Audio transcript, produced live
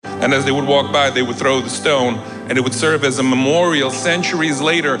And as they would walk by, they would throw the stone, and it would serve as a memorial centuries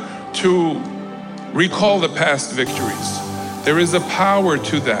later to recall the past victories. There is a power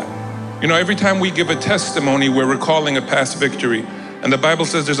to that. You know, every time we give a testimony, we're recalling a past victory. And the Bible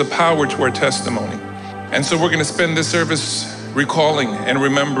says there's a power to our testimony. And so we're going to spend this service recalling and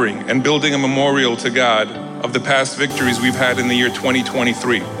remembering and building a memorial to God of the past victories we've had in the year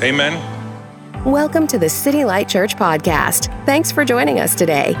 2023. Amen. Welcome to the City Light Church podcast. Thanks for joining us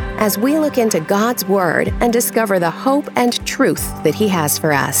today as we look into God's Word and discover the hope and truth that He has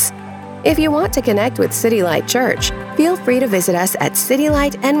for us. If you want to connect with City Light Church, feel free to visit us at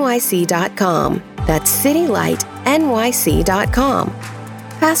citylightnyc.com. That's citylightnyc.com.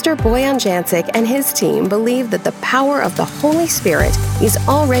 Pastor Boyan Jancic and his team believe that the power of the Holy Spirit is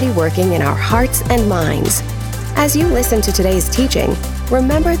already working in our hearts and minds. As you listen to today's teaching,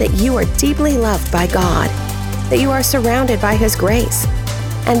 remember that you are deeply loved by God, that you are surrounded by His grace,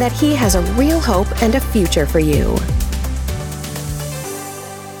 and that He has a real hope and a future for you.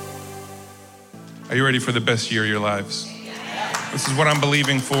 Are you ready for the best year of your lives? This is what I'm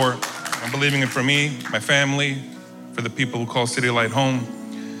believing for. I'm believing it for me, my family, for the people who call City Light home.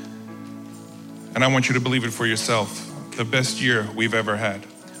 And I want you to believe it for yourself. The best year we've ever had.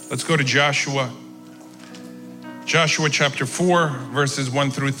 Let's go to Joshua. Joshua chapter 4, verses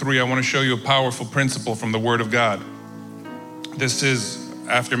 1 through 3. I want to show you a powerful principle from the Word of God. This is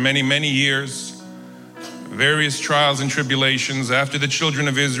after many, many years, various trials and tribulations, after the children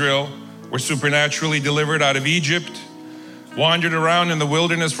of Israel were supernaturally delivered out of Egypt, wandered around in the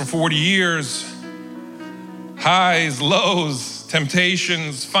wilderness for 40 years, highs, lows,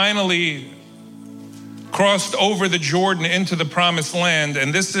 temptations, finally crossed over the Jordan into the promised land.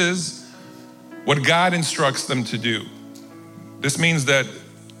 And this is what God instructs them to do. This means that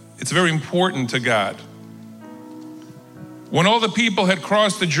it's very important to God. When all the people had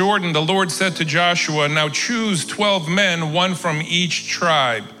crossed the Jordan, the Lord said to Joshua, "Now choose 12 men, one from each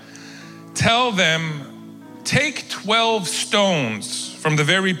tribe. Tell them, take 12 stones from the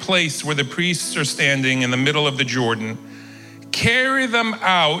very place where the priests are standing in the middle of the Jordan, carry them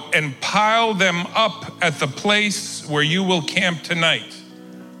out and pile them up at the place where you will camp tonight."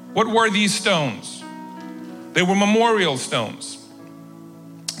 What were these stones? They were memorial stones.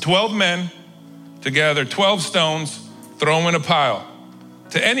 12 men to gather 12 stones, throw them in a pile.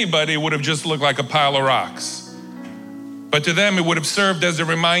 To anybody, it would have just looked like a pile of rocks. But to them, it would have served as a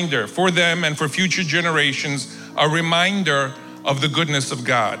reminder for them and for future generations, a reminder of the goodness of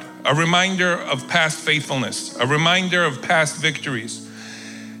God, a reminder of past faithfulness, a reminder of past victories.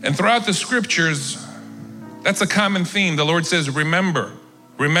 And throughout the scriptures, that's a common theme. The Lord says, remember,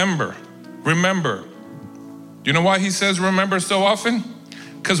 remember, remember. Do you know why He says remember so often?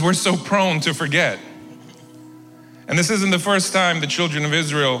 Because we're so prone to forget. And this isn't the first time the children of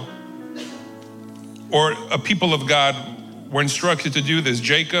Israel or a people of God were instructed to do this.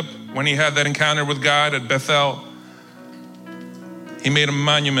 Jacob, when he had that encounter with God at Bethel, he made a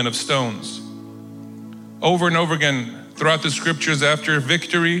monument of stones. Over and over again throughout the scriptures, after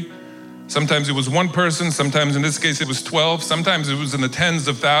victory, sometimes it was one person, sometimes in this case it was 12, sometimes it was in the tens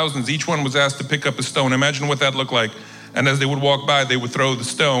of thousands. Each one was asked to pick up a stone. Imagine what that looked like. And as they would walk by, they would throw the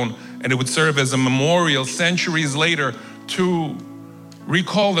stone, and it would serve as a memorial centuries later to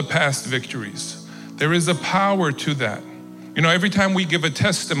recall the past victories. There is a power to that. You know, every time we give a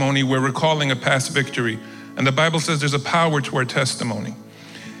testimony, we're recalling a past victory. And the Bible says there's a power to our testimony.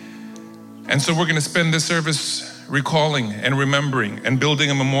 And so we're going to spend this service recalling and remembering and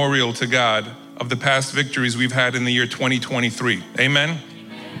building a memorial to God of the past victories we've had in the year 2023. Amen?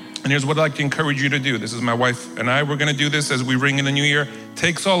 And here's what I'd like to encourage you to do. This is my wife and I. We're going to do this as we ring in the new year.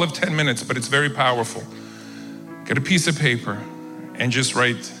 Takes all of 10 minutes, but it's very powerful. Get a piece of paper and just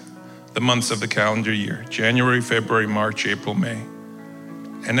write the months of the calendar year: January, February, March, April, May.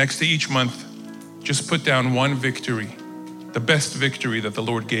 And next to each month, just put down one victory, the best victory that the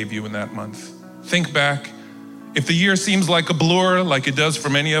Lord gave you in that month. Think back. If the year seems like a blur, like it does for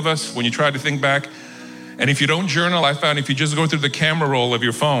many of us when you try to think back, and if you don't journal, I found if you just go through the camera roll of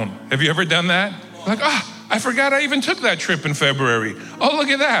your phone. Have you ever done that? Like, I forgot I even took that trip in February. Oh, look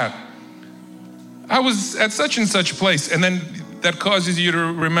at that. I was at such and such place. And then that causes you to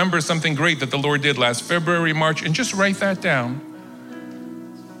remember something great that the Lord did last February, March, and just write that down.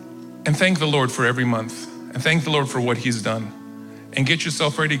 And thank the Lord for every month. And thank the Lord for what He's done. And get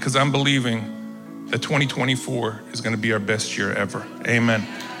yourself ready, because I'm believing that 2024 is going to be our best year ever. Amen.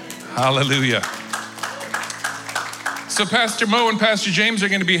 Hallelujah. So Pastor Mo and Pastor James are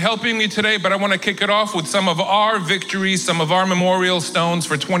going to be helping me today, but I want to kick it off with some of our victories, some of our memorial stones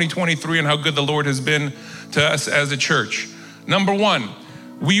for 2023 and how good the Lord has been to us as a church. Number one,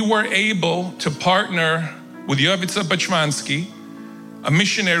 we were able to partner with Jovica Bachmansky, a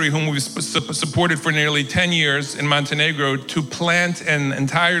missionary whom we've supported for nearly 10 years in Montenegro, to plant an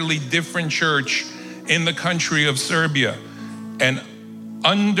entirely different church in the country of Serbia, an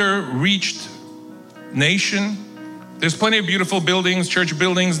under-reached nation. There's plenty of beautiful buildings, church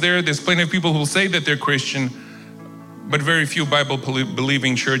buildings there. There's plenty of people who will say that they're Christian, but very few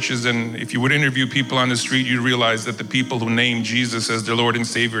Bible-believing churches. And if you would interview people on the street, you'd realize that the people who name Jesus as their Lord and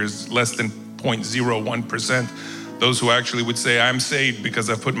Savior is less than 0.01%. Those who actually would say, I'm saved because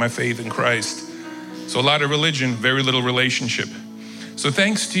I've put my faith in Christ. So a lot of religion, very little relationship. So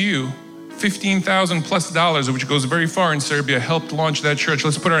thanks to you, $15,000 plus, which goes very far in Serbia, helped launch that church.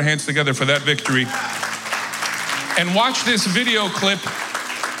 Let's put our hands together for that victory. And watch this video clip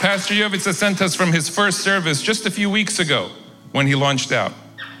Pastor Jovica sent us from his first service just a few weeks ago when he launched out.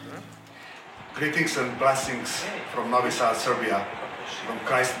 Greetings and blessings from Novi Sad, Serbia, from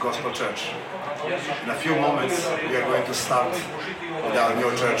Christ Gospel Church. In a few moments, we are going to start with our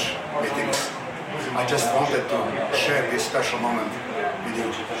new church meetings. I just wanted to share this special moment with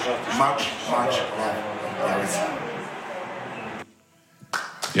you. Much love.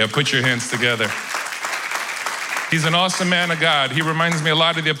 Yeah, put your hands together. He's an awesome man of God. He reminds me a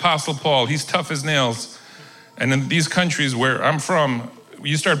lot of the Apostle Paul. He's tough as nails. And in these countries where I'm from,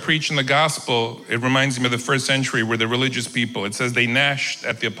 you start preaching the gospel, it reminds me of the first century where the religious people, it says they gnashed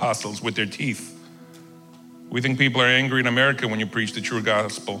at the apostles with their teeth. We think people are angry in America when you preach the true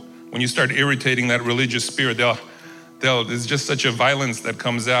gospel. When you start irritating that religious spirit, there's just such a violence that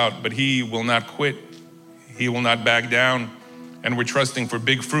comes out, but he will not quit. He will not back down. And we're trusting for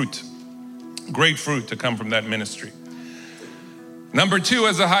big fruit, great fruit to come from that ministry. Number two,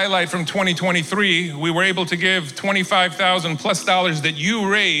 as a highlight from 2023, we were able to give $25,000 plus that you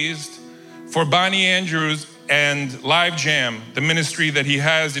raised for Bonnie Andrews and Live Jam, the ministry that he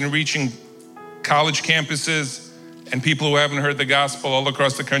has in reaching college campuses and people who haven't heard the gospel all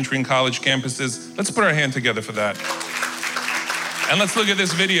across the country in college campuses. Let's put our hand together for that. And let's look at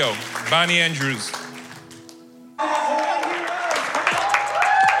this video. Bonnie Andrews. People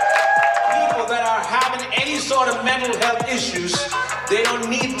that are having any sort of mental health issues, they don't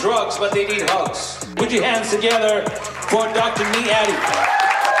need drugs, but they need hugs. Put your hands together for Dr. Niadi.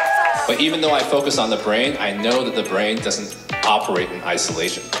 But even though I focus on the brain, I know that the brain doesn't operate in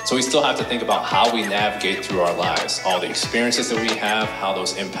isolation. So we still have to think about how we navigate through our lives, all the experiences that we have, how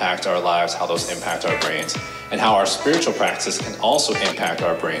those impact our lives, how those impact our brains, and how our spiritual practices can also impact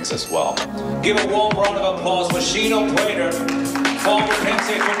our brains as well. Give a warm round of applause for Sheeno Prater, former Penn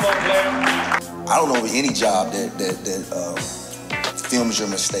State football player. I don't know of any job that films your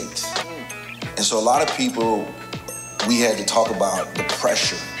mistakes. And so a lot of people, we had to talk about the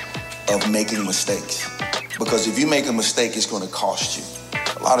pressure of making mistakes. Because if you make a mistake, it's going to cost you.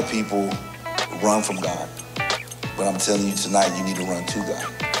 A lot of people run from God. But I'm telling you tonight, you need to run to God.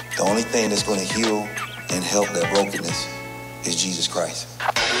 The only thing that's going to heal and help that brokenness is Jesus Christ.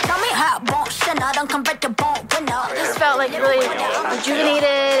 I just felt like really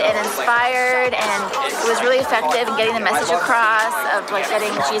rejuvenated and inspired, and it was really effective in getting the message across of like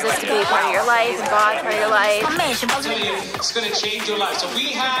getting Jesus to be a part of your life and God part of your life. I'll tell you, it's going to change your life. So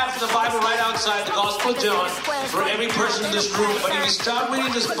we have the Bible right outside, the Gospel of John, for every person in this room. But if you start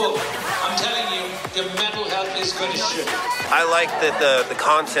reading this book, I'm telling you, your mental health is going to shift. I liked that the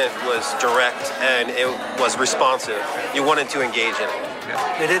content was direct and it was responsive. You wanted to engage in it.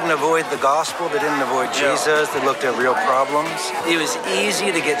 They didn't avoid the gospel, they didn't avoid Jesus, they looked at real problems. It was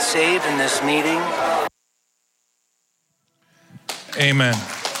easy to get saved in this meeting. Amen.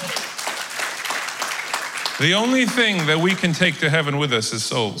 The only thing that we can take to heaven with us is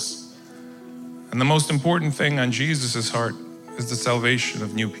souls. And the most important thing on Jesus' heart is the salvation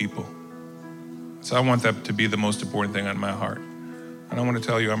of new people. So I want that to be the most important thing on my heart. And I want to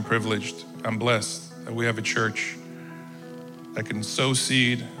tell you, I'm privileged, I'm blessed that we have a church that can sow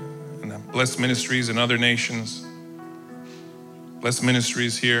seed and bless ministries in other nations, bless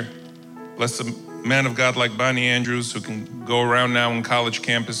ministries here, bless a man of God like Bonnie Andrews who can go around now in college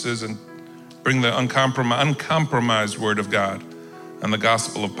campuses and bring the uncompromised word of God and the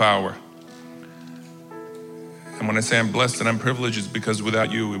gospel of power. And when I say I'm blessed and I'm privileged, it's because without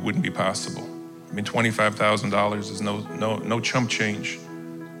you, it wouldn't be possible. I mean, $25,000 is no chump change.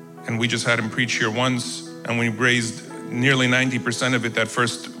 And we just had him preach here once, and we raised nearly 90% of it that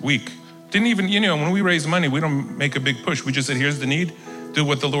first week. Didn't even, when we raise money, we don't make a big push. We just said, here's the need, do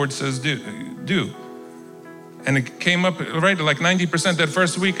what the Lord says do. And it came up right like 90% that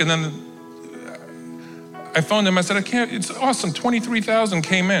first week, and then I phoned him, I said, it's awesome, 23,000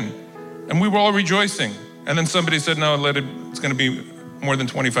 came in. And we were all rejoicing. And then somebody said, no, it's gonna be more than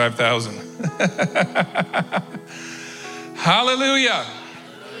 25,000. Hallelujah.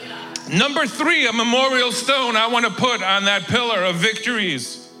 Number 3, a memorial stone I want to put on that pillar of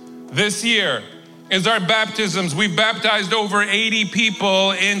victories this year is our baptisms. We've baptized over 80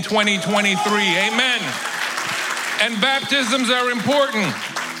 people in 2023. Amen. And baptisms are important.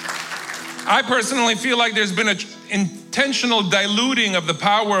 I personally feel like there's been an intentional diluting of the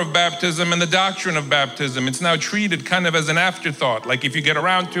power of baptism and the doctrine of baptism. It's now treated kind of as an afterthought, like if you get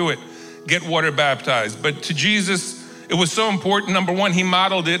around to it, get water baptized. But to Jesus, it was so important. Number 1, he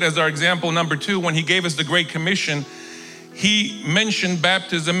modeled it as our example. Number 2, when he gave us the Great Commission, he mentioned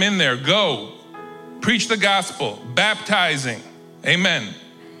baptism in there. Go, preach the gospel, baptizing. Amen.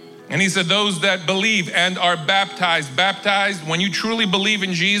 And he said, those that believe and are baptized. Baptized, when you truly believe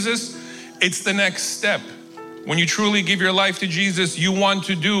in Jesus, it's the next step. When you truly give your life to Jesus, you want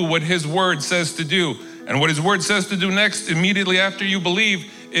to do what his word says to do. And what his word says to do next, immediately after you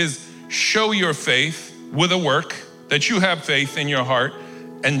believe, is show your faith with a work that you have faith in your heart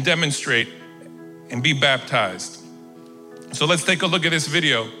and demonstrate and be baptized. So let's take a look at this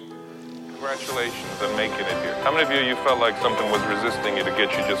video. Congratulations on making it here. How many of you felt like something was resisting you to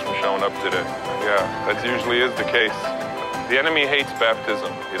get you just from showing up today? Yeah, that usually is the case. The enemy hates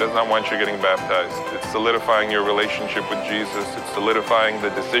baptism. He does not want you getting baptized. It's solidifying your relationship with Jesus. It's solidifying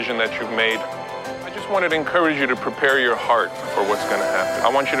the decision that you've made. I just wanted to encourage you to prepare your heart for what's going to happen. I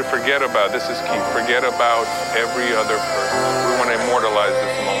want you to forget about, this is key, forget about every other person. We want to immortalize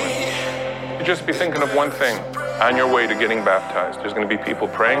this moment. You just be thinking of one thing on your way to getting baptized. There's going to be people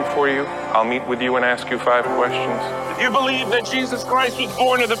praying for you. I'll meet with you and ask you 5 questions. Do you believe that Jesus Christ was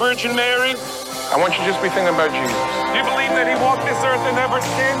born of the Virgin Mary? I want you to just be thinking about Jesus. Do you believe that he walked this earth and never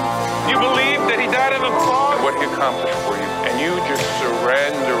sinned? Do you believe that he died on the cross? What he accomplished for you. And you just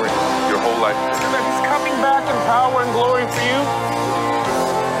surrendering your whole life. And that he's coming back in power and glory for you?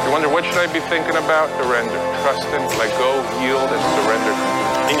 You wonder, what should I be thinking about? Surrender. Trust him, let go, yield, and surrender.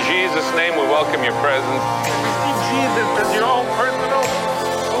 In Jesus' name, we welcome your presence. Receive Jesus as your own personal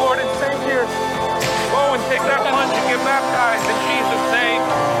Lord and Savior. Go and take that plunge and get baptized in Jesus' name.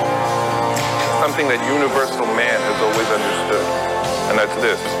 Something that universal man has always understood, and that's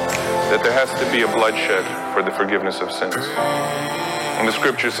this, that there has to be a bloodshed for the forgiveness of sins. And the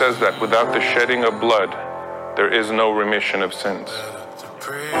scripture says that without the shedding of blood, there is no remission of sins.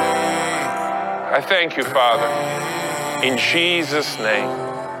 I thank you, Father, in Jesus' name.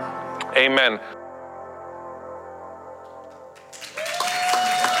 Amen.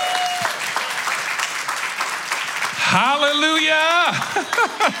 Hallelujah!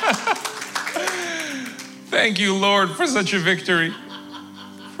 Thank you, Lord, for such a victory.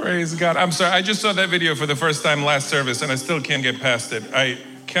 Praise God. I'm sorry, I just saw that video for the first time last service and I still can't get past it. I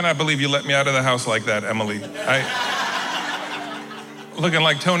cannot believe you let me out of the house like that, Emily. Looking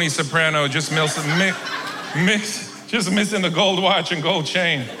like Tony Soprano, just missing the gold watch and gold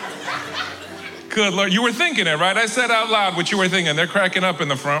chain. Good Lord, you were thinking it, right? I said out loud what you were thinking. They're cracking up in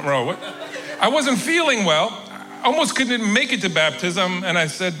the front row. What? I wasn't feeling well. I almost couldn't make it to baptism, and I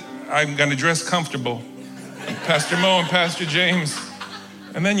said, I'm gonna dress comfortable. And Pastor Mo and Pastor James.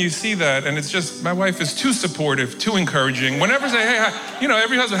 And then you see that, and it's just, my wife is too supportive, too encouraging. Whenever I say, hey,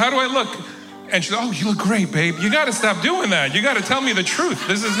 every husband, how do I look? And she's, oh, you look great, babe. You gotta stop doing that. You gotta tell me the truth.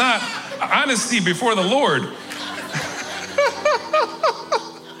 This is not honesty before the Lord.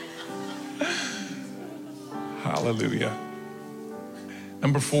 Hallelujah.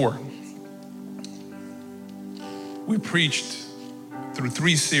 Number 4. We preached through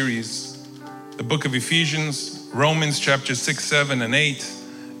 3 series, the book of Ephesians, Romans chapter 6, 7, and 8,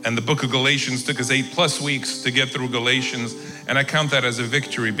 and the book of Galatians took us 8+ weeks to get through Galatians, and I count that as a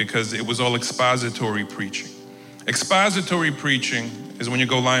victory because it was all expository preaching. Expository preaching is when you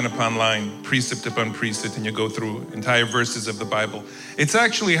go line upon line, precept upon precept, and you go through entire verses of the Bible. It's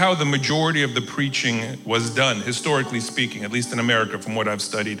actually how the majority of the preaching was done, historically speaking, at least in America, from what I've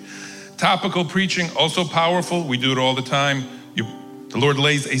studied. Topical preaching, also powerful. We do it all the time. The Lord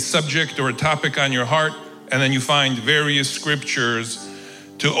lays a subject or a topic on your heart, and then you find various scriptures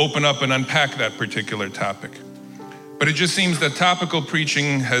to open up and unpack that particular topic. But it just seems that topical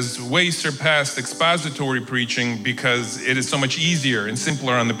preaching has way surpassed expository preaching because it is so much easier and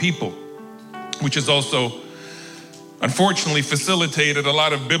simpler on the people, which has also, unfortunately, facilitated a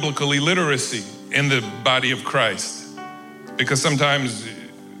lot of biblical illiteracy in the body of Christ. Because sometimes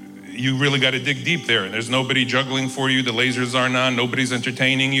you really got to dig deep there, and there's nobody juggling for you. The lasers aren't on, nobody's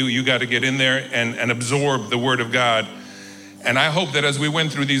entertaining you. You got to get in there and absorb the Word of God. And I hope that as we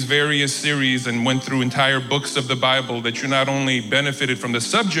went through these various series and went through entire books of the Bible, that you not only benefited from the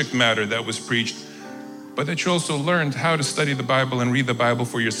subject matter that was preached, but that you also learned how to study the Bible and read the Bible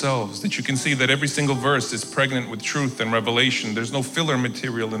for yourselves, that you can see that every single verse is pregnant with truth and revelation. There's no filler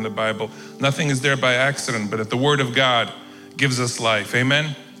material in the Bible. Nothing is there by accident, but that the Word of God gives us life.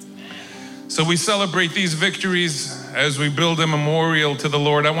 Amen? So we celebrate these victories as we build a memorial to the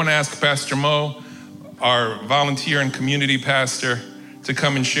Lord. I want to ask Pastor Mo, our volunteer and community pastor, to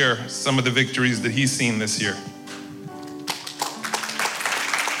come and share some of the victories that he's seen this year.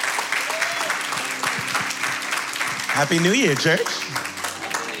 Happy New Year, church.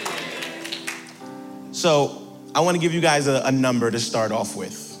 So I want to give you guys a number to start off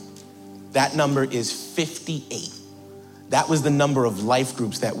with. That number is 58. That was the number of life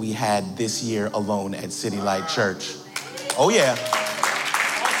groups that we had this year alone at City Light Church. Oh yeah.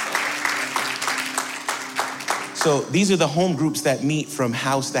 So these are the home groups that meet from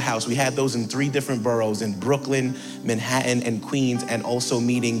house to house. We had those in 3 different boroughs, in Brooklyn, Manhattan, and Queens, and also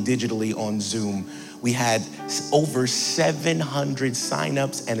meeting digitally on Zoom. We had over 700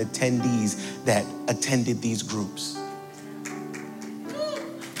 signups and attendees that attended these groups.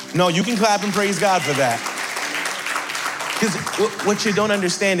 No, you can clap and praise God for that. Because what you don't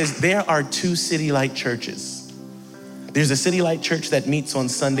understand is there are 2 City Light churches. There's a City Light church that meets on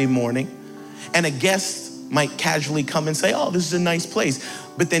Sunday morning, and a guest might casually come and say, oh, this is a nice place.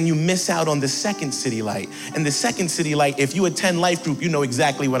 But then you miss out on the second City Light. And the second City Light, if you attend life group, you know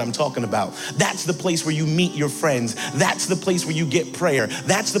exactly what I'm talking about. That's the place where you meet your friends. That's the place where you get prayer.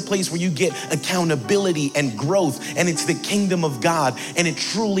 That's the place where you get accountability and growth. And it's the kingdom of God. And it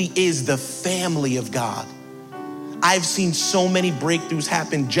truly is the family of God. I've seen so many breakthroughs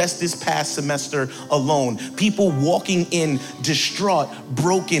happen just this past semester alone. People walking in distraught,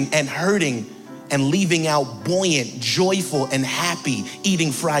 broken, and hurting, and leaving out buoyant, joyful, and happy, eating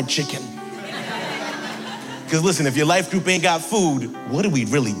fried chicken. Because listen, if your life group ain't got food, what are we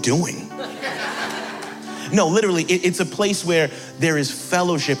really doing? No, literally, it's a place where there is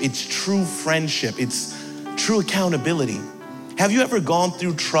fellowship, it's true friendship, it's true accountability. Have you ever gone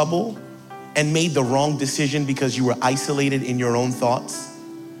through trouble and made the wrong decision because you were isolated in your own thoughts?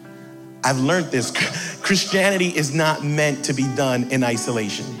 I've learned this. Christianity is not meant to be done in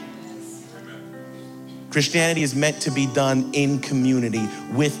isolation. Christianity is meant to be done in community,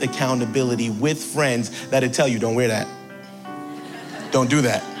 with accountability, with friends that'll tell you, don't wear that. Don't do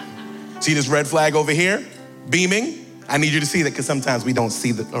that. See this red flag over here, beaming? I need you to see that because sometimes we don't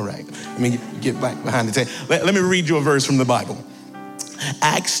see the, all right. Let me get back behind the table. Let me read you a verse from the Bible.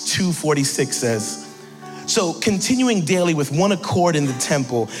 Acts 2:46 says, so continuing daily with one accord in the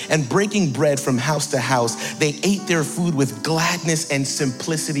temple and breaking bread from house to house, they ate their food with gladness and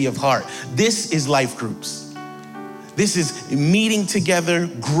simplicity of heart. This is life groups. This is meeting together,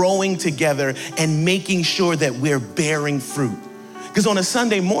 growing together, and making sure that we're bearing fruit. Because on a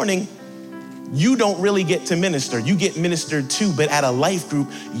Sunday morning, you don't really get to minister. You get ministered to, but at a life group,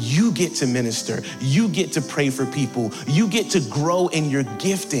 you get to minister. You get to pray for people. You get to grow in your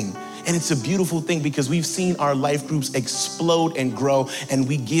gifting. And it's a beautiful thing because we've seen our life groups explode and grow, and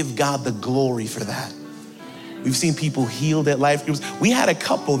we give God the glory for that. We've seen people healed at life groups. We had a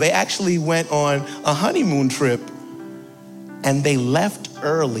couple, they actually went on a honeymoon trip and they left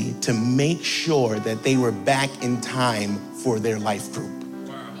early to make sure that they were back in time for their life group.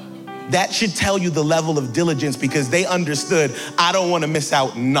 That should tell you the level of diligence because they understood, I don't want to miss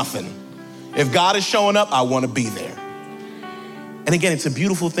out nothing. If God is showing up, I want to be there. And again, it's a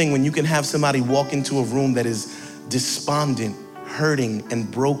beautiful thing when you can have somebody walk into a room that is despondent, hurting, and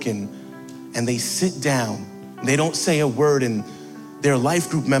broken, and they sit down, they don't say a word, and their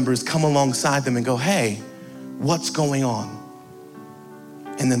life group members come alongside them and go, hey, what's going on?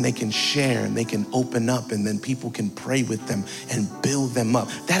 And then they can share and they can open up, and then people can pray with them and build them up.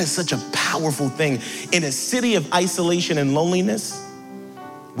 That is such a powerful thing. In a city of isolation and loneliness,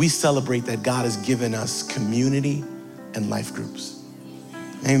 we celebrate that God has given us community and life groups.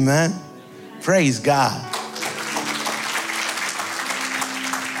 Amen. Praise God.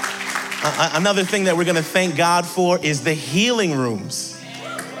 Another thing that we're going to thank God for is the healing rooms.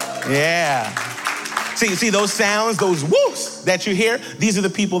 Yeah. See those sounds, those whoops that you hear? These are the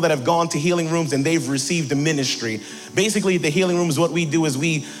people that have gone to healing rooms and they've received a ministry. Basically, the healing rooms, what we do is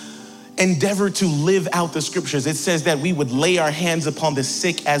we endeavor to live out the scriptures. It says that we would lay our hands upon the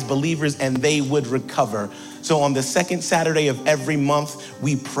sick as believers and they would recover. So on the second Saturday of every month,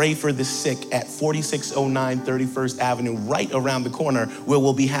 we pray for the sick at 4609 31st Avenue, right around the corner where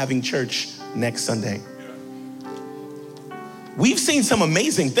we'll be having church next Sunday. We've seen some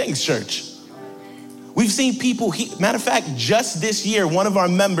amazing things, church. We've seen people, matter of fact, just this year, one of our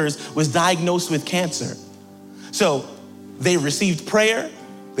members was diagnosed with cancer. So they received prayer,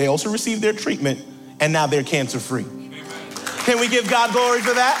 they also received their treatment, and now they're cancer-free. Can we give God glory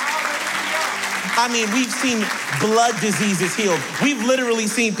for that? I mean, we've seen blood diseases healed. We've literally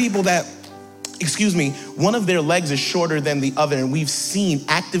seen people that, one of their legs is shorter than the other, and we've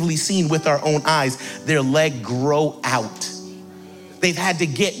actively seen with our own eyes, their leg grow out. They've had to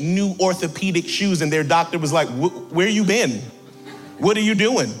get new orthopedic shoes, and their doctor was like, where you been? What are you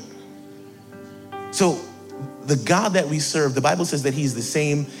doing? So the God that we serve, the Bible says that he's the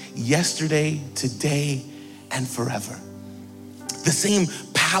same yesterday, today, and forever. The same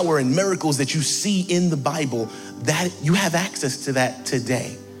power and miracles that you see in the Bible, that you have access to that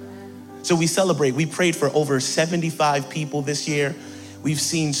today. So we celebrate. We prayed for over 75 people this year. We've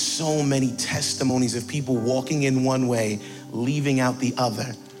seen so many testimonies of people walking in one way, leaving out the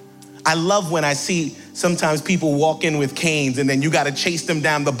other. I love when I see sometimes people walk in with canes and then you got to chase them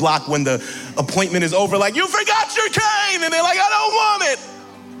down the block when the appointment is over, like, you forgot your cane, and they're like, I don't want it.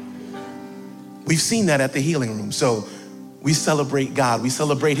 We've seen that at the healing room. So we celebrate God. We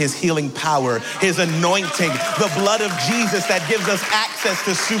celebrate his healing power, his anointing, the blood of Jesus that gives us access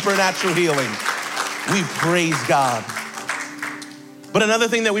to supernatural healing. We praise God. But another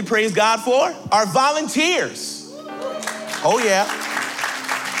thing that we praise God for are volunteers. Oh yeah.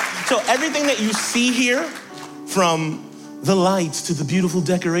 So everything that you see here, from the lights to the beautiful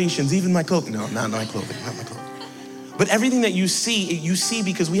decorations, even my clothing, not my clothing. But everything that you see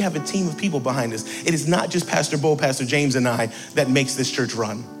because we have a team of people behind us. It is not just Pastor Bo, Pastor James, and I that makes this church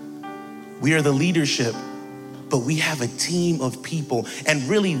run. We are the leadership, but we have a team of people, and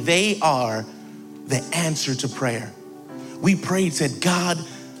really they are the answer to prayer. We prayed, said, God,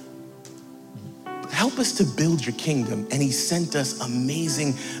 help us to build your kingdom. And he sent us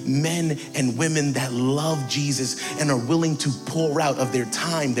amazing men and women that love Jesus and are willing to pour out of their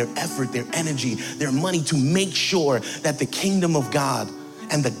time, their effort, their energy, their money to make sure that the kingdom of God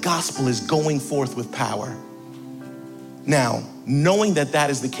and the gospel is going forth with power. Now, knowing that that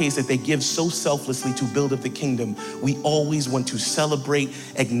is the case, that they give so selflessly to build up the kingdom, we always want to celebrate,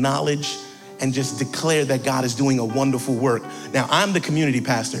 acknowledge, and just declare that God is doing a wonderful work. Now, I'm the community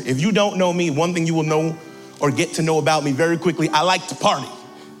pastor. If you don't know me, one thing you will know or get to know about me very quickly, I like to party.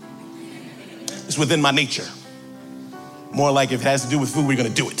 It's within my nature. More like if it has to do with food, we're gonna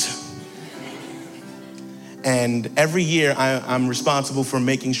do it. And every year, I'm responsible for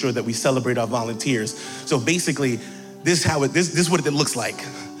making sure that we celebrate our volunteers. So basically, this is what it looks like.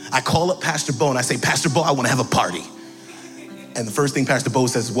 I call up Pastor Bo and I say, Pastor Bo, I wanna have a party. And the first thing Pastor Bo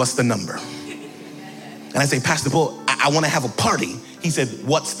says, what's the number? And I say, Pastor Bo, I want to have a party. He said,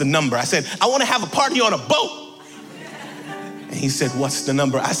 what's the number? I said, I want to have a party on a boat. And he said, what's the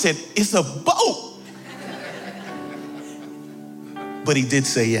number? I said, it's a boat. But he did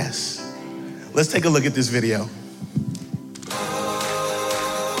say yes. Let's take a look at this video.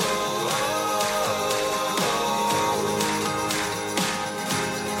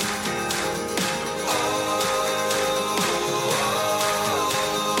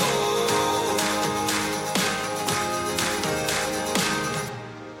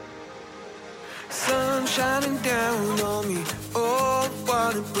 Shining down on me, oh,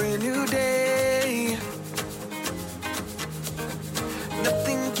 what a brand new day.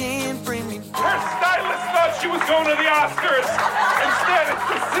 Nothing can bring me down. Her stylist thought she was going to the Oscars. Instead, it's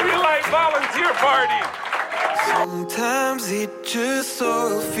the City Light volunteer party. Sometimes it just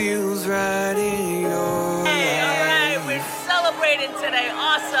so feels right in your Hey, all right, we're celebrating today.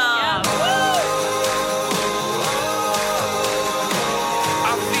 Awesome. Woo!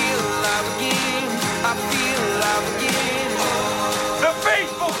 The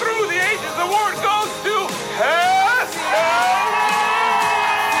Faithful Through the Ages award goes to Hester.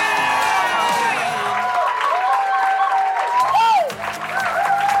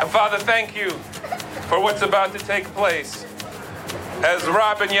 And Father, thank you for what's about to take place. As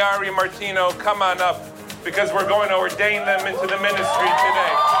Rob and Yari Martino come on up, because we're going to ordain them into the ministry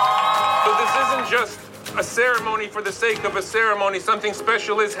today. So this isn't just a ceremony for the sake of a ceremony. Something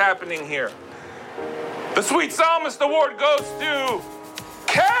special is happening here. The Sweet Psalmist Award goes to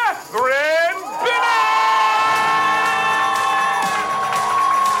Catherine Bennett!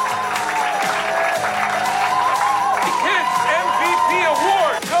 The Kids MVP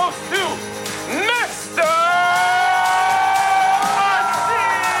Award goes to Nesta Arce!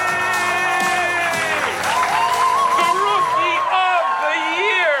 The Rookie of the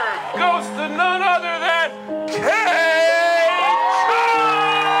Year goes to none other than Kay!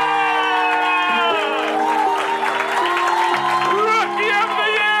 Rookie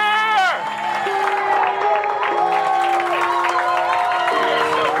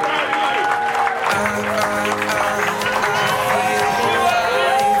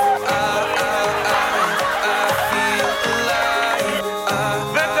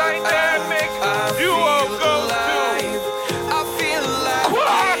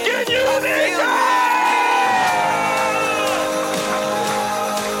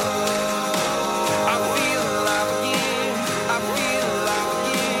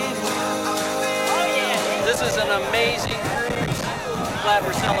This is an amazing cruise. Glad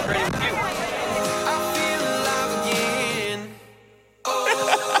we're celebrating with you.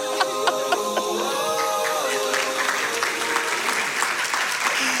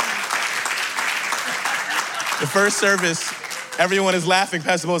 The first service, everyone is laughing.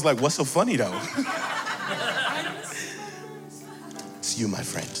 Pastor Bo's like, what's so funny though? It's you, my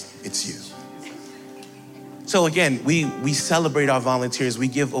friend. It's you. So again, we celebrate our volunteers. We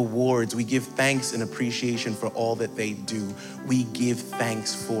give awards. We give thanks and appreciation for all that they do. We give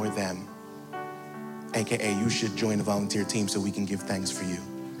thanks for them. AKA, you should join the volunteer team so we can give thanks for you.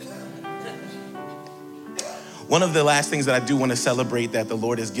 One of the last things that I do want to celebrate that the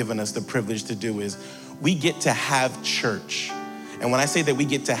Lord has given us the privilege to do is we get to have church. And when I say that we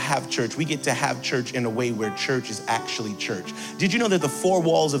get to have church in a way where church is actually church. Did you know that the four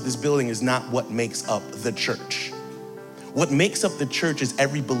walls of this building is not what makes up the church? What makes up the church is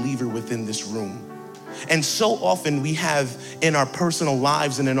every believer within this room. And so often we have in our personal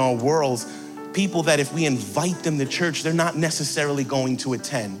lives and in our worlds, people that if we invite them to church, they're not necessarily going to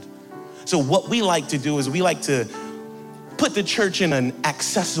attend. So what we like to do is we like to put the church in an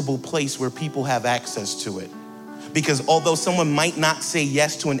accessible place where people have access to it. Because although someone might not say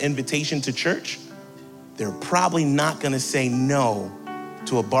yes to an invitation to church, they're probably not gonna say no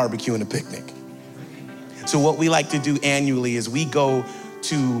to a barbecue and a picnic. So what we like to do annually is we go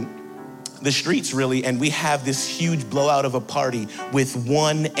to the streets really, and we have this huge blowout of a party with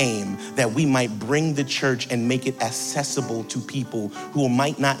one aim, that we might bring the church and make it accessible to people who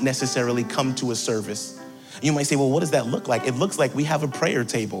might not necessarily come to a service. You might say, well, what does that look like? It looks like we have a prayer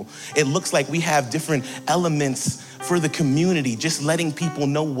table. It looks like we have different elements for the community, just letting people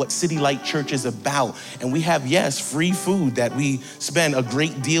know what City Light Church is about. And we have, yes, free food that we spend a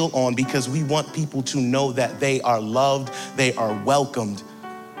great deal on because we want people to know that they are loved, they are welcomed.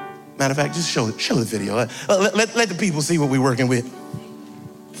 Matter of fact, just show the video. Let the people see what we're working with.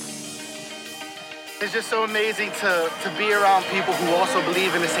 It's just so amazing to be around people who also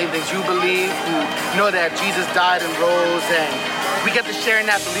believe in the same things you believe, who know that Jesus died and rose, and we get to share in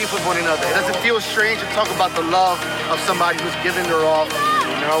that belief with one another. It doesn't feel strange to talk about the love of somebody who's given their all for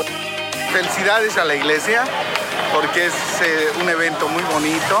you, you know? Felicidades a la iglesia, porque es un evento muy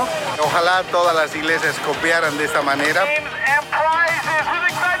bonito. Ojalá todas las iglesias copiaran de esta manera. And prizes. We're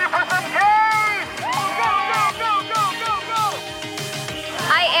excited for some games. Go.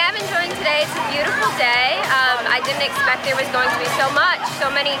 I am enjoying today. It's a beautiful day. I didn't expect there was going to be so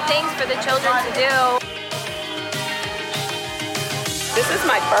many things for the children to do. This is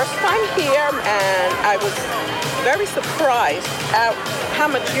my first time here, and I was very surprised at how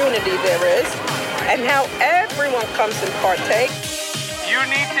much unity there is and how everyone comes and partakes. You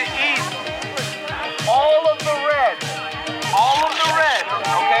need to eat all of the red.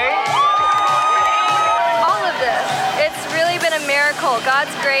 Okay? All of this. It's really been a miracle,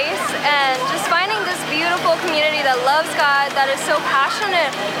 God's grace, and just finding this beautiful community that loves God, that is so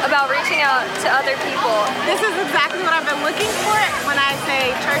passionate about reaching out to other people. This is exactly what I've been looking for when I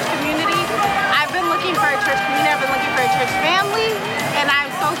say church community. I've been looking for a church community, I've been looking for a church family, and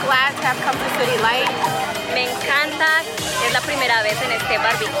I'm so glad to have come to City Light. Me encanta, es la primera vez en este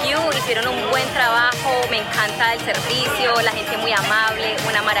barbecue, hicieron un buen trabajo, me encanta el servicio, la gente muy amable,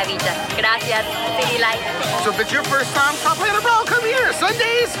 una maravilla. Gracias, City Light. So if it's your first time, stop playing around, come here.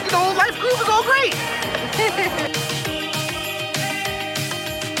 Sundays, life group is all great.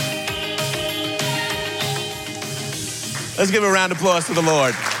 Let's give a round of applause to the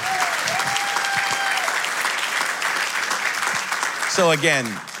Lord. So again,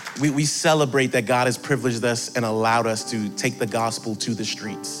 we celebrate that God has privileged us and allowed us to take the gospel to the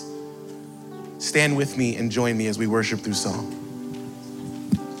streets. Stand with me and join me as we worship through song.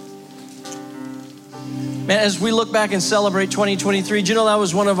 Man, as we look back and celebrate 2023, do you know that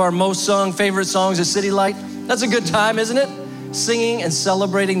was one of our most sung favorite songs at City Light? That's a good time, isn't it? Singing and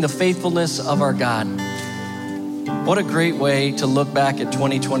celebrating the faithfulness of our God. What a great way to look back at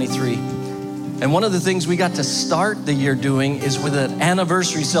 2023. And one of the things we got to start the year doing is with an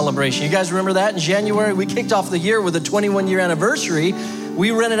anniversary celebration. You guys remember that? In January, we kicked off the year with a 21-year anniversary. We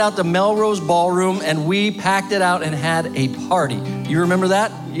rented out the Melrose Ballroom and we packed it out and had a party. You remember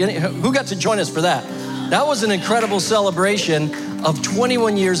that? Who got to join us for that? That was an incredible celebration of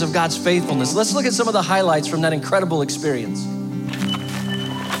 21 years of God's faithfulness. Let's look at some of the highlights from that incredible experience.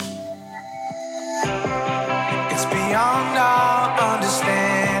 It's beyond our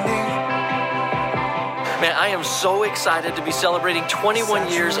understanding. Man, I am so excited to be celebrating 21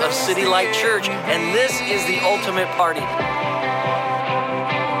 years of City Light Church, and this is the ultimate party.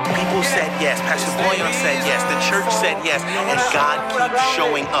 People said yes, Pastor Boyan said yes, the church said yes, and God keeps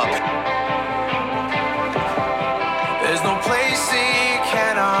showing up. There's no place he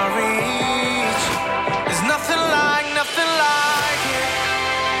cannot reach. There's nothing like it.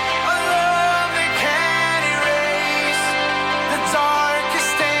 A love that can erase the darkest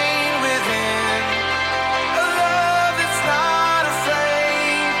stain within. A love that's not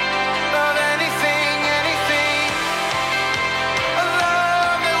afraid of anything. A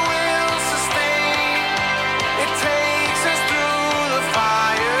love that will sustain. It takes us through the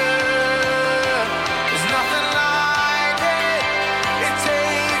fire. There's nothing like it. It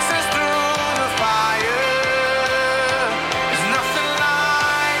takes us through the fire. There's nothing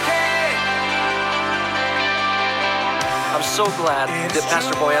like it. I'm so glad that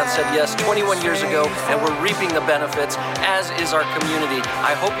Pastor Boyan said yes 21 years ago, and we're reaping the benefits, as is our community.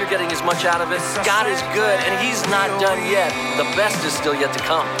 I hope you're getting as much out of it. God is good, and he's not done yet. The best is still yet to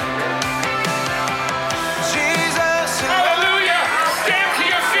come. Hallelujah! Stand to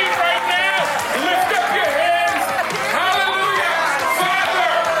your feet right now. Lift up your hands. Hallelujah!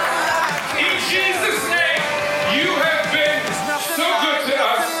 Father, in Jesus' name, you have been so good to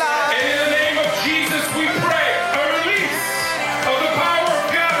us. And in the name of Jesus, we pray a release of the power of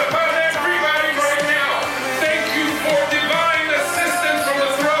God upon everybody right now. Thank you for divine assistance from the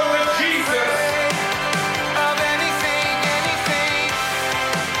throne of Jesus. Of anything.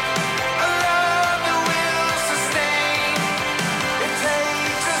 A love that will sustain. It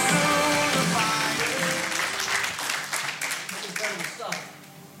takes us through the fire.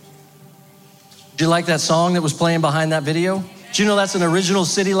 Did you like that song that was playing behind that video? Did you know that's an original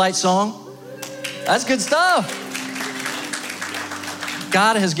City Light song? That's good stuff.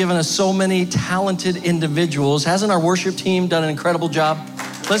 God has given us so many talented individuals. Hasn't our worship team done an incredible job?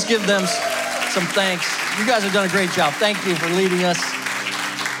 Let's give them some thanks. You guys have done a great job. Thank you for leading us.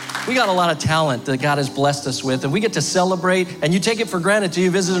 We got a lot of talent that God has blessed us with, and we get to celebrate, and you take it for granted till you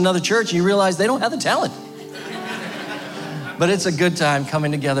visit another church and you realize they don't have the talent. But it's a good time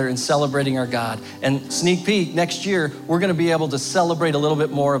coming together and celebrating our God. And sneak peek, next year, we're gonna be able to celebrate a little bit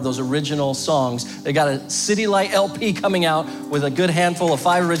more of those original songs. They got a City Light LP coming out with a good handful of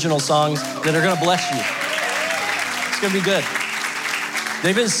 5 original songs that are gonna bless you. It's gonna be good.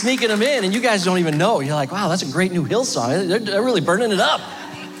 They've been sneaking them in, and you guys don't even know. You're like, wow, that's a great new Hillsong. They're really burning it up.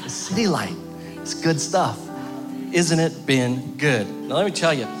 The City Light, it's good stuff. Isn't it been good? Now let me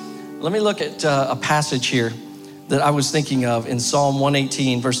tell you, let me look at a passage here that I was thinking of in Psalm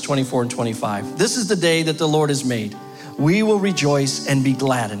 118, verse 24 and 25. This is the day that the Lord has made. We will rejoice and be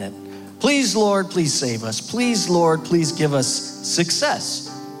glad in it. Please, Lord, please save us. Please, Lord, please give us success.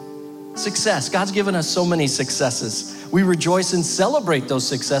 Success. God's given us so many successes. We rejoice and celebrate those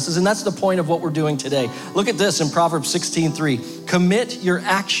successes, and that's the point of what we're doing today. Look at this in Proverbs 16:3. Commit your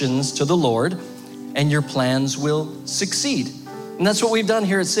actions to the Lord, and your plans will succeed. And that's what we've done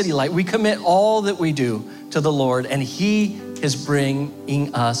here at City Light. We commit all that we do to the Lord, and he is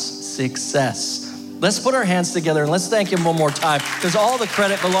bringing us success. Let's put our hands together and let's thank him one more time, because all the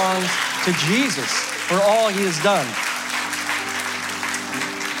credit belongs to Jesus for all he has done.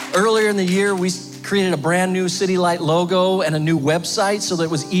 Earlier in the year, we created a brand new City Light logo and a new website so that it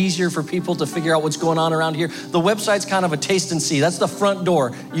was easier for people to figure out what's going on around here. The website's kind of a taste and see. That's the front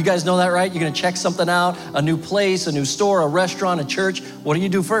door. You guys know that, right? You're gonna check something out, a new place, a new store, a restaurant, a church. What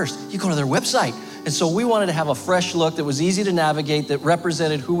do first? You go to their website. And so we wanted to have a fresh look that was easy to navigate, that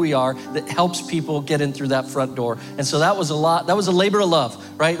represented who we are, that helps people get in through that front door. And so that was a labor of love,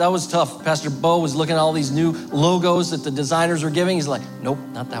 right? That was tough. Pastor Bo was looking at all these new logos that the designers were giving. He's like, nope,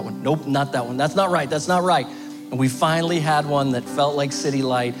 not that one. Nope, not that one. That's not right. That's not right. And we finally had one that felt like City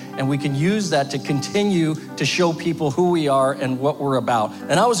Light, and we can use that to continue to show people who we are and what we're about.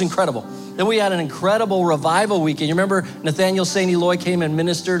 And that was incredible. Then we had an incredible revival weekend. You remember Nathaniel St. Eloy came and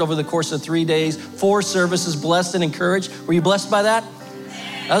ministered over the course of 3 days, 4 services, blessed and encouraged. Were you blessed by that?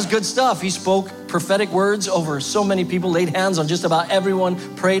 That was good stuff. He spoke prophetic words over so many people, laid hands on just about everyone,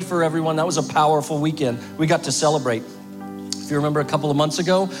 prayed for everyone. That was a powerful weekend. We got to celebrate. If you remember a couple of months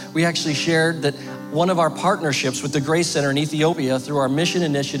ago, we actually shared that one of our partnerships with the Grace Center in Ethiopia through our mission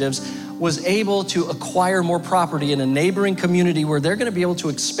initiatives was able to acquire more property in a neighboring community where they're gonna be able to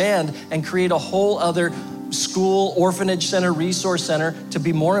expand and create a whole other school, orphanage center, resource center to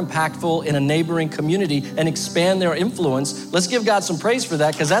be more impactful in a neighboring community and expand their influence. Let's give God some praise for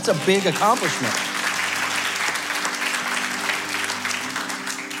that, because that's a big accomplishment.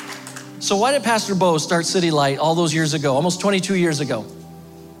 So why did Pastor Bo start City Light all those years ago, almost 22 years ago?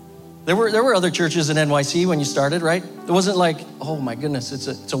 There were other churches in NYC when you started, right? It wasn't like, oh my goodness,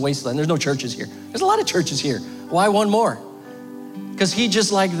 it's a wasteland. There's no churches here. There's a lot of churches here. Why one more? Because he,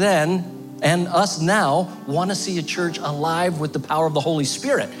 just like then and us now, want to see a church alive with the power of the Holy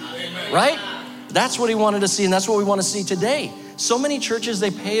Spirit, right? That's what he wanted to see, and that's what we want to see today. So many churches,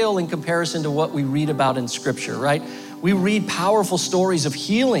 they pale in comparison to what we read about in Scripture, right? We read powerful stories of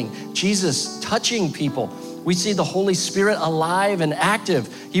healing, Jesus touching people. We see the Holy Spirit alive and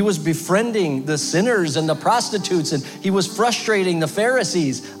active. He was befriending the sinners and the prostitutes, and he was frustrating the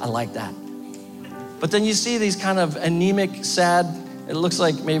Pharisees. I like that. But then you see these kind of anemic, sad, it looks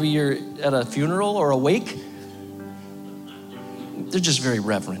like maybe you're at a funeral or a wake. They're just very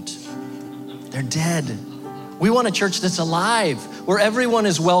reverent. They're dead. We want a church that's alive, where everyone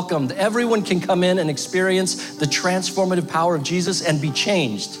is welcomed. Everyone can come in and experience the transformative power of Jesus and be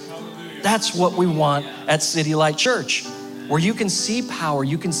changed. That's what we want at City Light Church, where you can see power,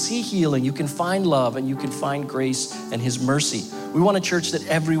 you can see healing, you can find love, and you can find grace and his mercy. We want a church that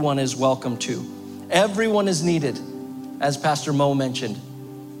everyone is welcome to. Everyone is needed, as Pastor Mo mentioned.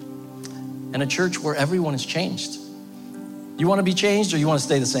 And a church where everyone is changed. You want to be changed or you want to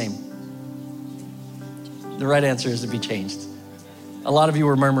stay the same? The right answer is to be changed. A lot of you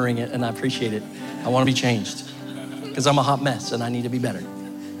were murmuring it, and I appreciate it. I want to be changed because I'm a hot mess and I need to be better.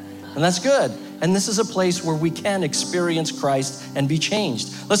 And that's good. And this is a place where we can experience Christ and be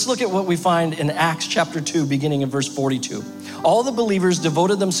changed. Let's look at what we find in Acts chapter 2, beginning in verse 42. All the believers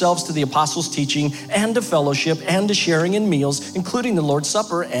devoted themselves to the apostles' teaching and to fellowship and to sharing in meals, including the Lord's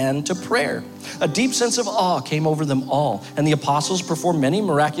Supper and to prayer. A deep sense of awe came over them all, and the apostles performed many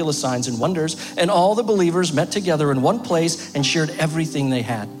miraculous signs and wonders, and all the believers met together in one place and shared everything they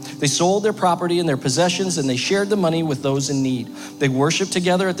had. They sold their property and their possessions, and they shared the money with those in need. They worshiped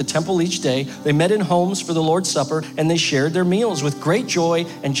together at the temple each day. They met in homes for the Lord's Supper, and they shared their meals with great joy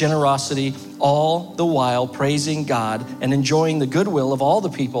and generosity, all the while praising God and enjoying the goodwill of all the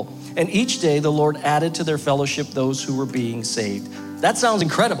people. And each day the Lord added to their fellowship those who were being saved. That sounds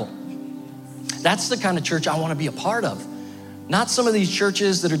incredible. That's the kind of church I want to be a part of. Not some of these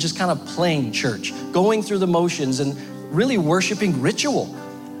churches that are just kind of playing church, going through the motions and really worshiping ritual,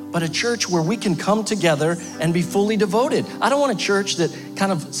 but a church where we can come together and be fully devoted. I don't want a church that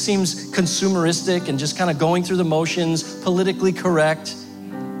kind of seems consumeristic and just kind of going through the motions, politically correct.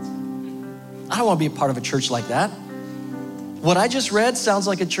 I don't want to be a part of a church like that. What I just read sounds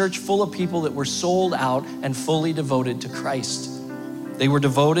like a church full of people that were sold out and fully devoted to Christ. They were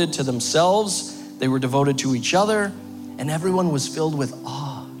devoted to themselves, they were devoted to each other, and everyone was filled with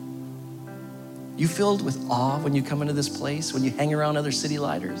awe. You filled with awe when you come into this place, when you hang around other City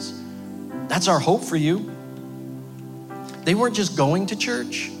Lighters? That's our hope for you. They weren't just going to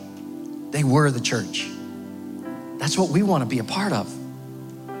church, they were the church. That's what we want to be a part of.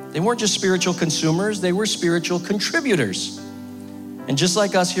 They weren't just spiritual consumers, they were spiritual contributors. And just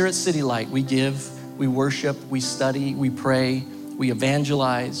like us here at City Light, we give, we worship, we study, we pray, we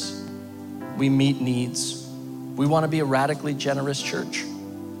evangelize, we meet needs. We want to be a radically generous church,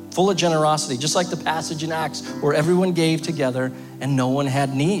 full of generosity, just like the passage in Acts where everyone gave together and no one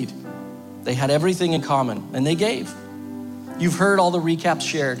had need. They had everything in common and they gave. You've heard all the recaps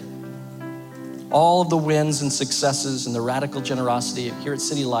shared, all of the wins and successes and the radical generosity here at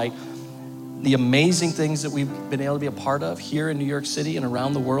City Light, the amazing things that we've been able to be a part of here in New York City and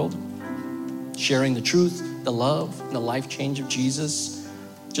around the world, sharing the truth, the love, and the life change of Jesus.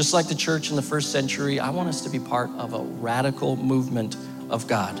 Just like the church in the first century, I want us to be part of a radical movement of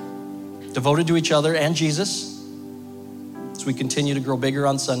God, devoted to each other and Jesus as we continue to grow bigger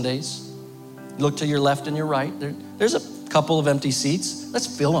on Sundays. Look to your left and your right. There's a couple of empty seats. Let's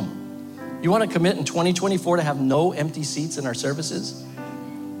fill them. You want to commit in 2024 to have no empty seats in our services?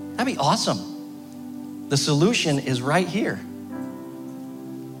 That'd be awesome. The solution is right here.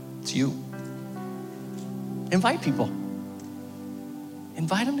 It's you. Invite people.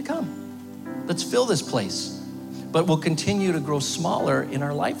 Invite them to come. Let's fill this place. But we'll continue to grow smaller in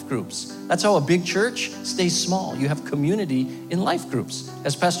our life groups. That's how a big church stays small. You have community in life groups.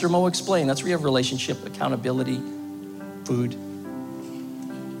 As Pastor Mo explained, that's where you have relationship, accountability, food.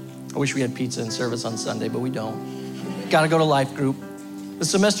 I wish we had pizza and service on Sunday, but we don't. Got to go to life group. The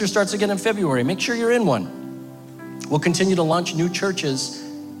semester starts again in February. Make sure you're in one. We'll continue to launch new churches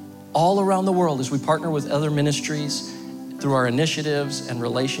all around the world as we partner with other ministries through our initiatives and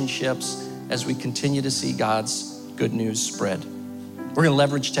relationships as we continue to see God's good news spread. We're going to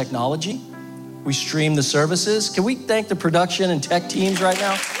leverage technology. We stream the services. Can we thank the production and tech teams right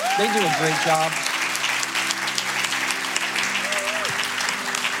now? They do a great job.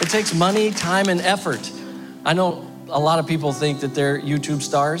 It takes money, time, and effort. I know a lot of people think that they're YouTube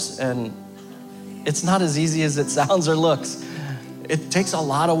stars, and it's not as easy as it sounds or looks. It takes a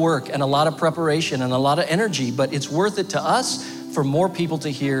lot of work and a lot of preparation and a lot of energy, but it's worth it to us for more people to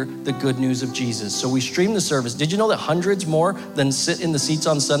hear the good news of Jesus. So we stream the service. Did you know that hundreds more than sit in the seats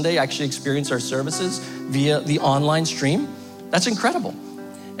on Sunday actually experience our services via the online stream? That's incredible.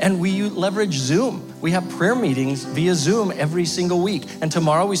 And we leverage Zoom. We have prayer meetings via Zoom every single week. And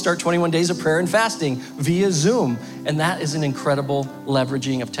tomorrow we start 21 days of prayer and fasting via Zoom. And that is an incredible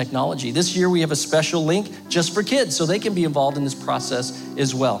leveraging of technology. This year we have a special link just for kids so they can be involved in this process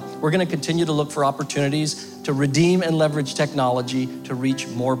as well. We're gonna continue to look for opportunities to redeem and leverage technology to reach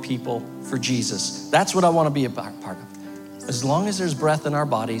more people for Jesus. That's what I wanna be a part of. As long as there's breath in our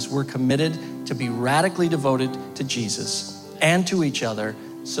bodies, we're committed to be radically devoted to Jesus and to each other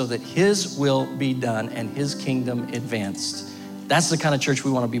so that his will be done and his kingdom advanced. That's the kind of church we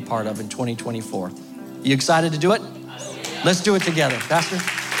want to be part of in 2024. You excited to do it? Let's do it together. Pastor?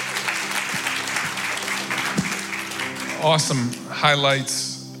 Awesome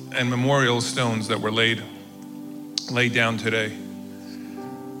highlights and memorial stones that were laid down today.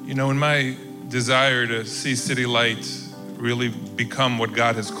 You know, in my desire to see City Light really become what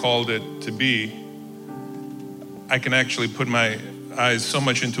God has called it to be, I can actually put my eyes so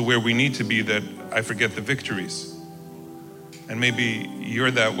much into where we need to be that I forget the victories. And maybe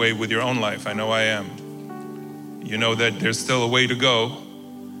you're that way with your own life. I know I am. You know that there's still a way to go,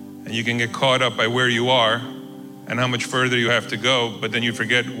 and you can get caught up by where you are and how much further you have to go, but then you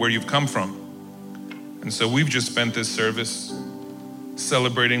forget where you've come from. And so we've just spent this service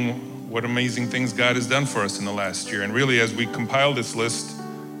celebrating what amazing things God has done for us in the last year. And really, as we compiled this list,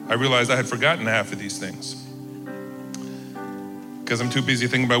 I realized I had forgotten half of these things, because I'm too busy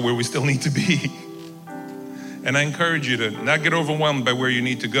thinking about where we still need to be. And I encourage you to not get overwhelmed by where you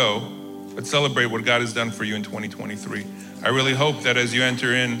need to go, but celebrate what God has done for you in 2023. I really hope that as you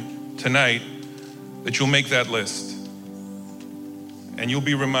enter in tonight, that you'll make that list. And you'll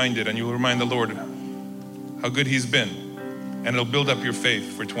be reminded, and you'll remind the Lord how good he's been. And it'll build up your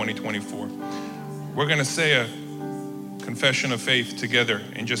faith for 2024. We're gonna say a confession of faith together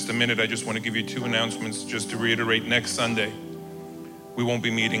in just a minute. I just want to give you two announcements just to reiterate. Next Sunday, we won't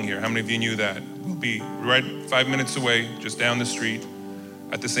be meeting here. How many of you knew that? We'll be right 5 minutes away, just down the street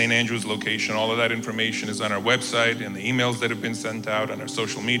at the St. Andrews location. All of that information is on our website and the emails that have been sent out on our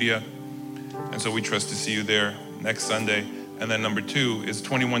social media. And so we trust to see you there next Sunday. And then number two is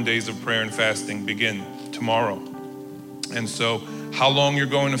 21 days of prayer and fasting begin tomorrow. And so how long you're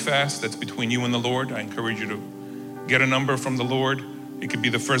going to fast, that's between you and the Lord. I encourage you to get a number from the Lord. It could be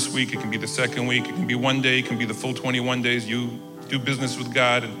the first week, it can be the second week, it can be 1 day, it can be the full 21 days. You do business with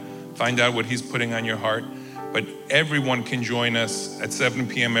God and find out what he's putting on your heart. But everyone can join us at 7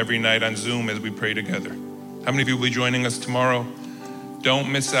 p.m. every night on Zoom as we pray together. How many of you will be joining us tomorrow? Don't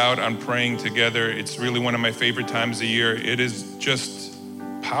miss out on praying together. It's really one of my favorite times of year. It is just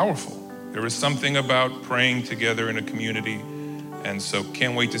powerful. There is something about praying together in a community. And so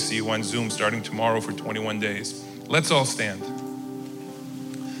can't wait to see you on Zoom starting tomorrow for 21 days. Let's all stand.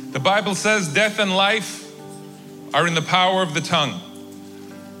 The Bible says death and life are in the power of the tongue,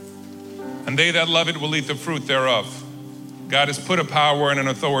 and they that love it will eat the fruit thereof. God has put a power and an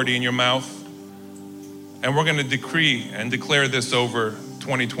authority in your mouth, and we're gonna decree and declare this over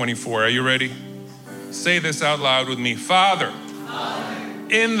 2024. Are you ready? Say this out loud with me. Father,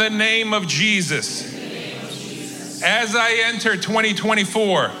 in the name of Jesus, as I enter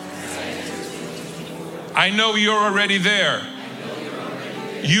 2024, I know you're already there.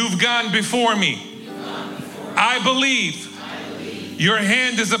 You've gone before me. I believe your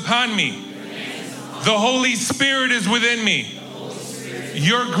hand is upon me. The Holy Spirit is within me.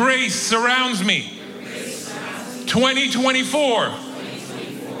 Your grace surrounds me. 2024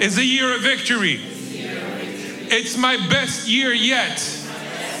 is a year of victory. It's my best year yet.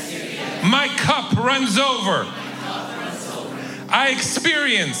 My cup runs over. I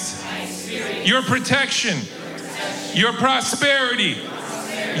experience your protection, your prosperity,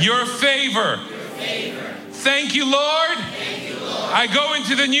 your favor. Thank you, Lord. I go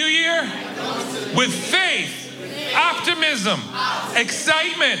into the new year with faith, optimism,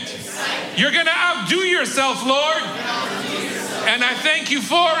 excitement. You're going to outdo yourself, Lord. And I thank you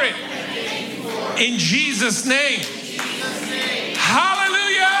for it. In Jesus' name.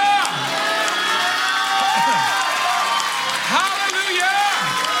 Hallelujah. Hallelujah.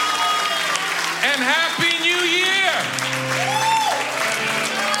 And Happy New Year.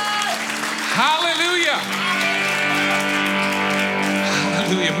 Hallelujah.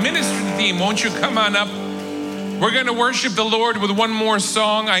 Hallelujah. Ministry team, won't you come on up? We're going to worship the Lord with one more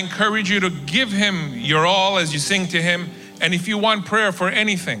song. I encourage you to give him your all as you sing to him. And if you want prayer for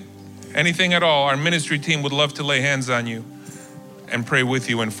anything at all, our ministry team would love to lay hands on you and pray with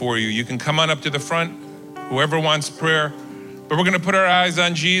you and for you. You can come on up to the front. Whoever wants prayer, But we're going to put our eyes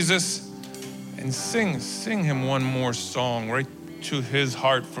on Jesus and sing him one more song right to his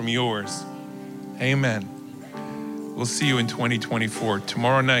heart from yours. Amen. We'll see you in 2024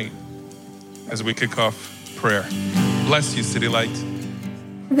 tomorrow night as we kick off prayer. Bless you, City Light.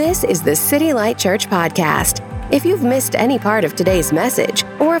 This is the City Light Church Podcast. If you've missed any part of today's message,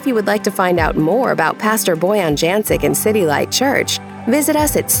 or if you would like to find out more about Pastor Boyan Jancic and City Light Church, visit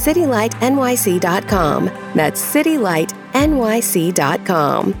us at citylightnyc.com. That's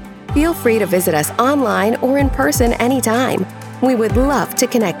citylightnyc.com. Feel free to visit us online or in person anytime. We would love to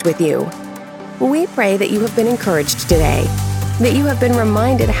connect with you. We pray that you have been encouraged today, that you have been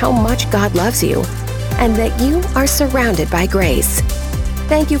reminded how much God loves you, and that you are surrounded by grace.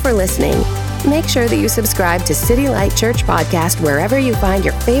 Thank you for listening. Make sure that you subscribe to City Light Church Podcast wherever you find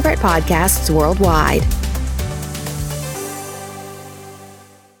your favorite podcasts worldwide.